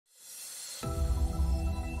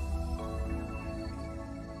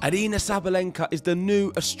Aryna Sabalenka is the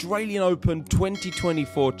new Australian Open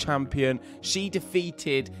 2024 champion. She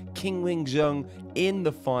defeated Qinwen Zheng in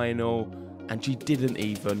the final and she didn't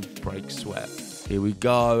even break sweat. Here we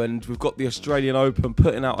go, and we've got the Australian Open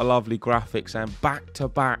putting out a lovely graphic saying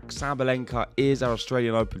back-to-back Sabalenka is our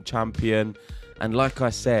Australian Open champion. And like I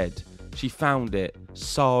said, she found it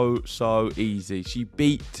so easy. She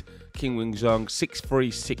beat Qinwen Zheng 6-3,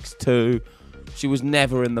 6-2. She was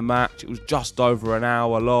never in the match. It was just over an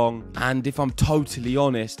hour long. And if I'm totally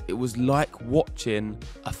honest, it was like watching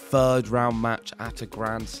a third round match at a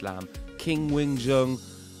Grand Slam. Qinwen Zheng,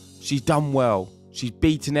 she's done well. She's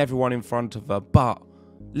beaten everyone in front of her. But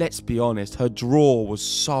let's be honest, her draw was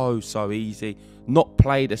so easy. Not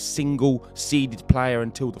played a single seeded player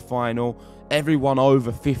until the final. Everyone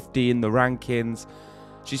over 50 in the rankings.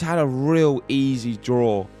 She's had a real easy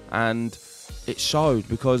draw. And it showed,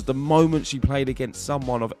 because the moment she played against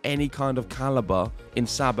someone of any kind of caliber in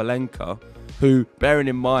Sabalenka, who, bearing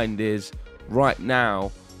in mind, is right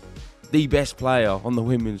now the best player on the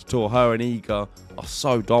women's tour, her and Iga are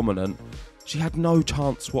so dominant, she had no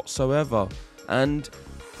chance whatsoever. And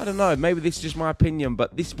I don't know, maybe this is just my opinion,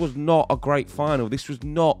 but this was not a great final. This was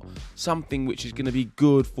not something which is going to be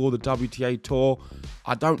good for the WTA Tour.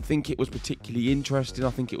 I don't think it was particularly interesting. I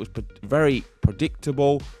think it was very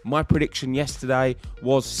predictable. My prediction yesterday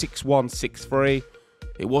was 6-1, 6-3.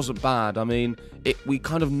 It wasn't bad. I mean, we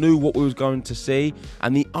kind of knew what we was going to see,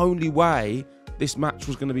 and the only way this match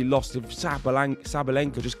was going to be lost if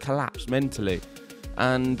Sabalenka just collapsed mentally.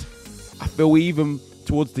 And I feel even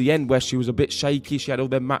towards the end, where she was a bit shaky, she had all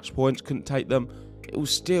their match points, couldn't take them, it was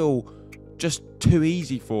still just too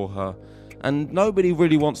easy for her. And nobody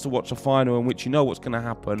really wants to watch a final in which you know what's going to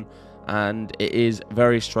happen, and it is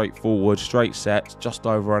very straightforward, straight sets, just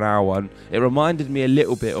over an hour. And it reminded me a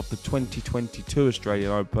little bit of the 2022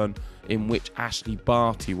 Australian Open, in which Ashley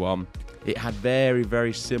Barty won. It had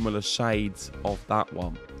very similar shades of that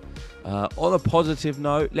one. On a positive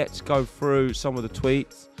note, let's go through some of the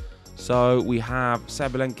tweets. So we have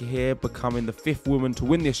Sabalenka here becoming the 5th woman to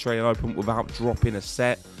win the Australian Open without dropping a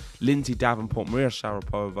set. Lindsay Davenport, Maria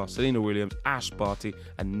Sharapova, Serena Williams, Ash Barty,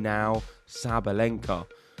 and now Sabalenka.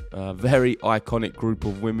 Very iconic group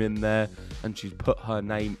of women there, and she's put her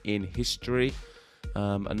name in history.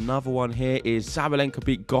 Another one here is Sabalenka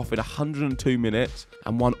beat Goff in 102 minutes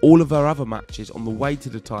and won all of her other matches on the way to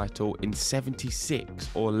the title in 76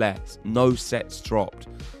 or less. No sets dropped.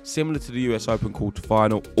 Similar to the US Open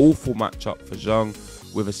quarterfinal, awful matchup for Zheng,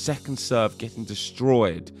 with a second serve getting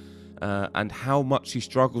destroyed, and how much she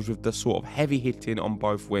struggles with the sort of heavy hitting on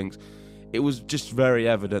both wings. It was just very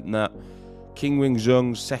evident that Qinwen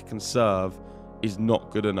Zheng's second serve is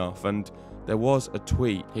not good enough. And there was a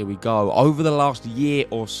tweet, here we go. Over the last year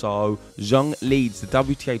or so, Zheng leads the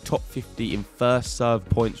WTA top 50 in first serve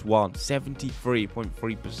points won,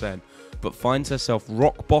 73.3%, but finds herself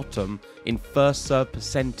rock bottom in first serve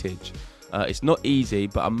percentage. It's not easy,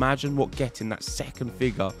 but imagine what getting that second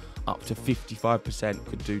figure up to 55%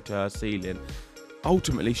 could do to her ceiling.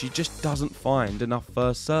 Ultimately, she just doesn't find enough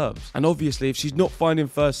first serves. And obviously, if she's not finding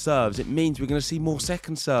first serves, it means we're going to see more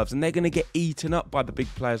second serves, and they're going to get eaten up by the big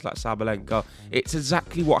players like Sabalenka. It's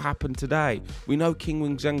exactly what happened today. We know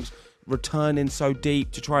Qinwen Zheng's returning so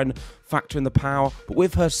deep to try and factor in the power, but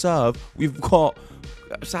with her serve, we've got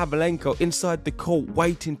Sabalenka inside the court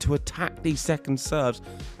waiting to attack these second serves,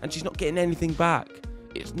 and she's not getting anything back.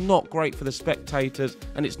 It's not great for the spectators,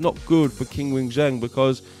 and it's not good for Qinwen Zheng,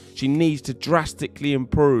 because she needs to drastically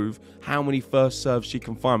improve how many first serves she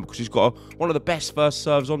can find, because she's got one of the best first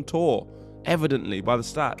serves on tour, evidently, by the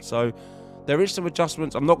stats. So there is some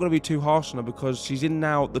adjustments. I'm not going to be too harsh on her, because she's in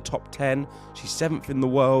now the top 10. She's 7th in the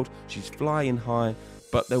world. She's flying high.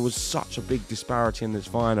 But there was such a big disparity in this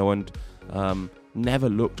final, and never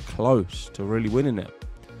looked close to really winning it.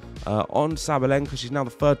 On Sabalenka, she's now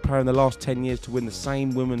the 3rd player in the last 10 years to win the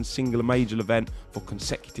same women's single major event for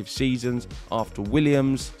consecutive seasons, after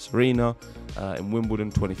Williams, Serena in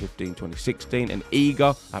Wimbledon 2015-2016, and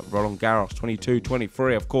Iga at Roland Garros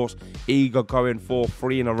 22-23. Of course, Iga going for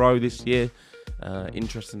 3 in a row this year.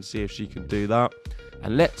 Interesting to see if she can do that.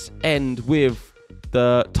 And let's end with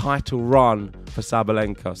the title run for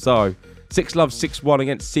Sabalenka. So 6-love, 6-1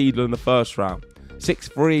 against Seidler in the first round.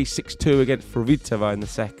 6-3, 6-2 against Fruhvirtova in the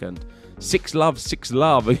second. 6-love,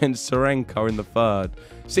 6-love against Tsurenko in the third.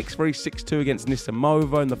 6-3, 6-2 against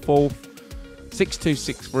Nisimova in the fourth. 6-2,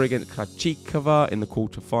 6-3 against Krejcikova in the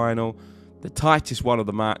quarterfinal. The tightest one of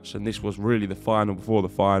the match, and this was really the final before the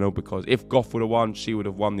final, because if Goff would have won, she would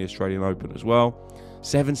have won the Australian Open as well.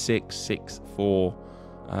 7-6, 6-4.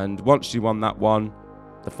 And once she won that one,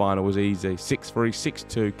 the final was easy. 6-3,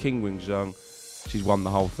 6-2, Qinwen Zheng. she's won the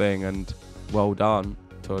whole thing, and well done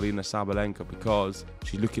to Aryna Sabalenka, because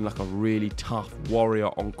she's looking like a really tough warrior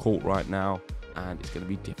on court right now, and it's going to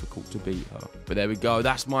be difficult to beat her. But there we go.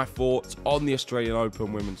 That's my thoughts on the Australian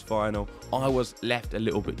Open women's final. I was left a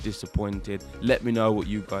little bit disappointed. Let me know what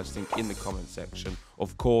you guys think in the comment section.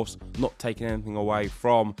 Of course, not taking anything away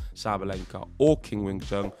from Sabalenka or Qinwen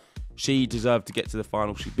Zheng. She deserved to get to the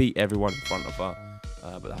final. She beat everyone in front of her.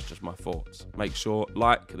 But that's just my thoughts. Make sure,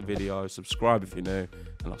 like the video, subscribe if you're new,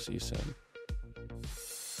 and I'll see you soon.